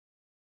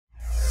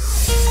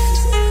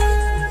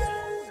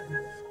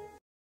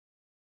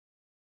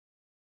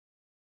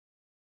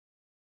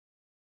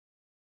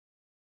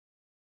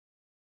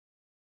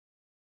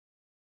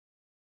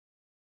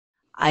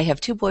I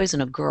have two boys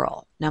and a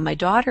girl. Now my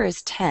daughter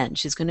is 10.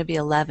 She's going to be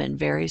 11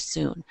 very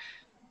soon.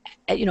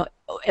 You know,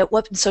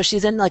 so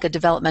she's in like a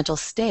developmental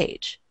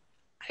stage.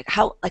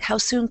 How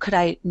soon could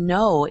I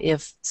know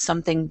if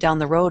something down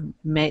the road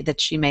that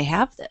she may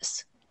have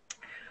this?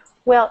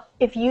 Well,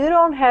 if you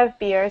don't have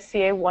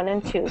BRCA1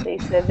 and 2,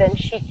 Lisa, then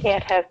she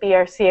can't have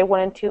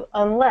BRCA1 and 2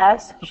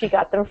 unless she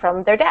got them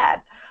from their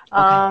dad.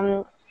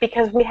 Okay.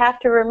 Because we have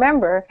to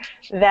remember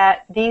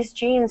that these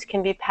genes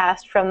can be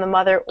passed from the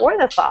mother or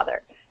the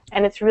father.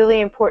 And it's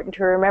really important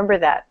to remember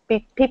that.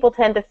 People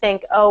tend to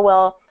think, oh,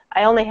 well,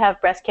 I only have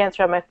breast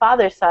cancer on my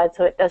father's side,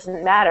 so it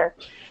doesn't matter.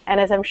 And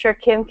as I'm sure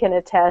Kim can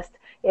attest,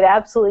 it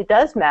absolutely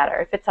does matter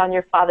if it's on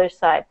your father's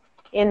side.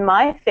 In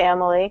my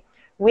family,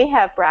 we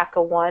have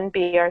BRCA1,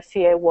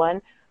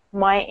 BRCA1.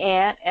 My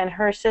aunt and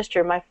her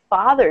sister, my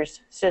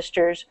father's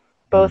sisters,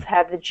 both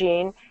have the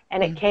gene,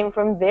 and it came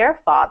from their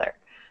father.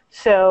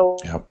 So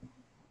Yep.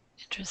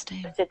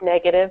 Interesting. it's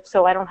negative,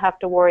 so I don't have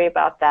to worry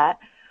about that.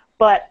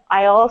 But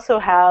I also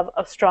have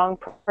a strong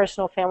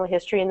personal family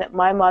history in that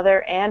my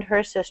mother and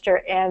her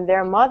sister and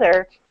their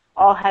mother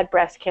all had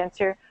breast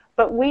cancer.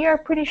 But we are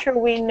pretty sure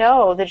we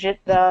know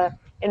the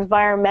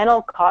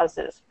environmental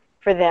causes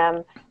for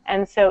them.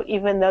 And so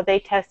even though they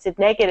tested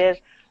negative,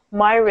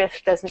 my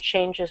risk doesn't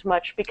change as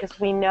much because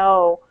we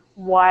know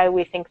why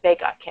we think they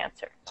got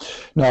cancer.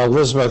 Now,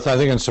 Elizabeth, I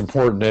think it's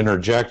important to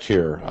interject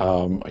here.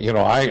 You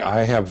know,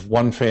 I have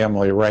one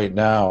family right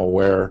now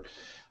where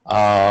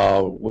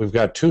we've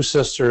got two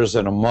sisters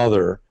and a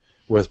mother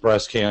with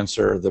breast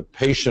cancer. The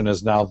patient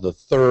is now the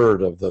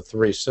third of the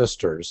three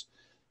sisters.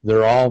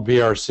 They're all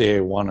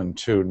BRCA1 and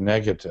 2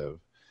 negative.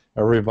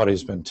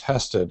 Everybody's been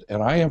tested.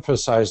 And I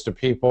emphasize to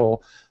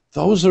people,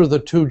 those are the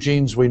two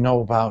genes we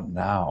know about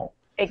now.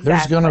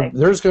 Exactly.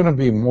 There's gonna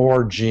be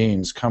more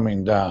genes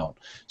coming down.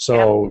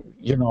 So, Yep.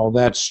 you know,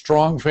 that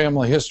strong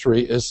family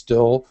history is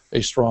still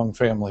a strong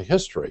family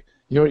history.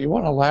 You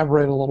want to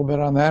elaborate a little bit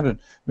on that, and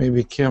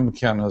maybe Kim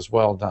can as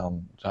well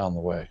down the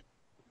way.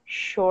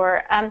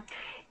 Sure.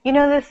 You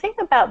know, the thing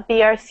about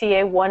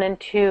BRCA1 and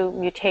 2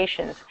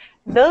 mutations,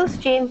 those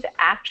genes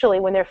actually,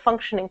 when they're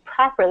functioning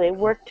properly,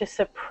 work to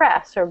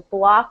suppress or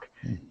block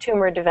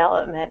tumor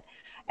development.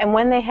 And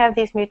when they have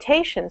these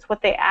mutations,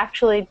 what they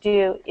actually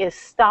do is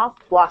stop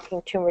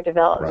blocking tumor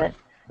development.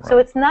 Right. So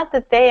it's not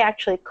that they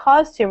actually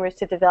cause tumors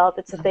to develop,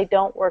 it's that they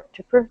don't work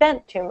to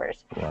prevent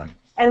tumors. Right.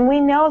 And we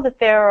know that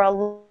there are a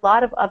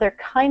lot of other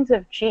kinds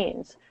of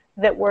genes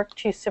that work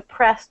to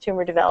suppress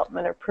tumor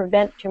development or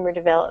prevent tumor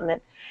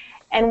development.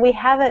 And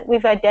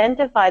we've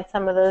identified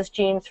some of those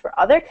genes for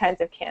other kinds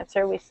of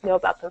cancer. We know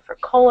about them for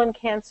colon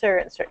cancer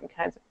and certain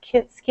kinds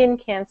of skin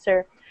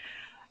cancer.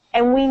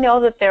 And we know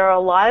that there are a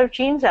lot of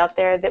genes out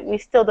there that we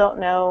still don't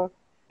know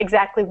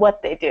exactly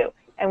what they do.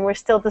 And we're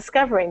still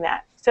discovering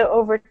that. So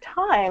over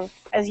time,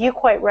 as you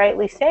quite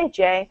rightly say,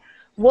 Jay,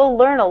 we'll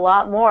learn a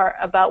lot more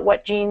about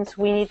what genes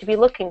we need to be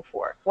looking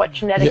for, what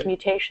genetic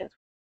mutations.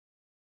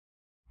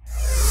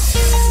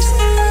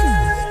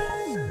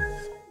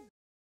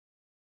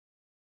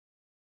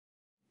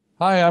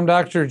 Hi, I'm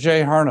Dr.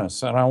 Jay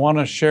Harness, and I want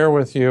to share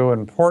with you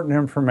important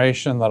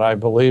information that I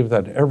believe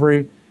that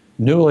every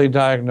newly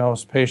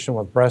diagnosed patient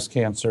with breast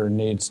cancer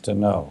needs to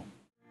know.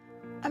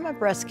 I'm a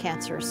breast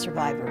cancer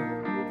survivor.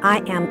 I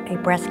am a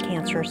breast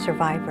cancer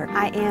survivor.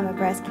 I am a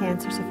breast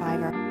cancer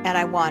survivor. And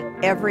I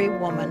want every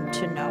woman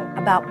to know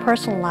About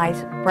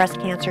personalized breast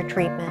cancer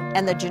treatment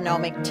and the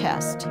genomic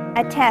test.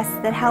 A test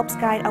that helps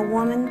guide a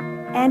woman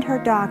and her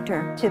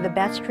doctor to the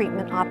best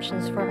treatment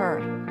options for her.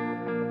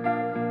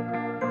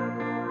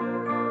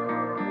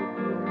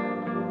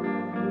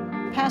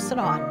 Pass it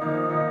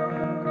on.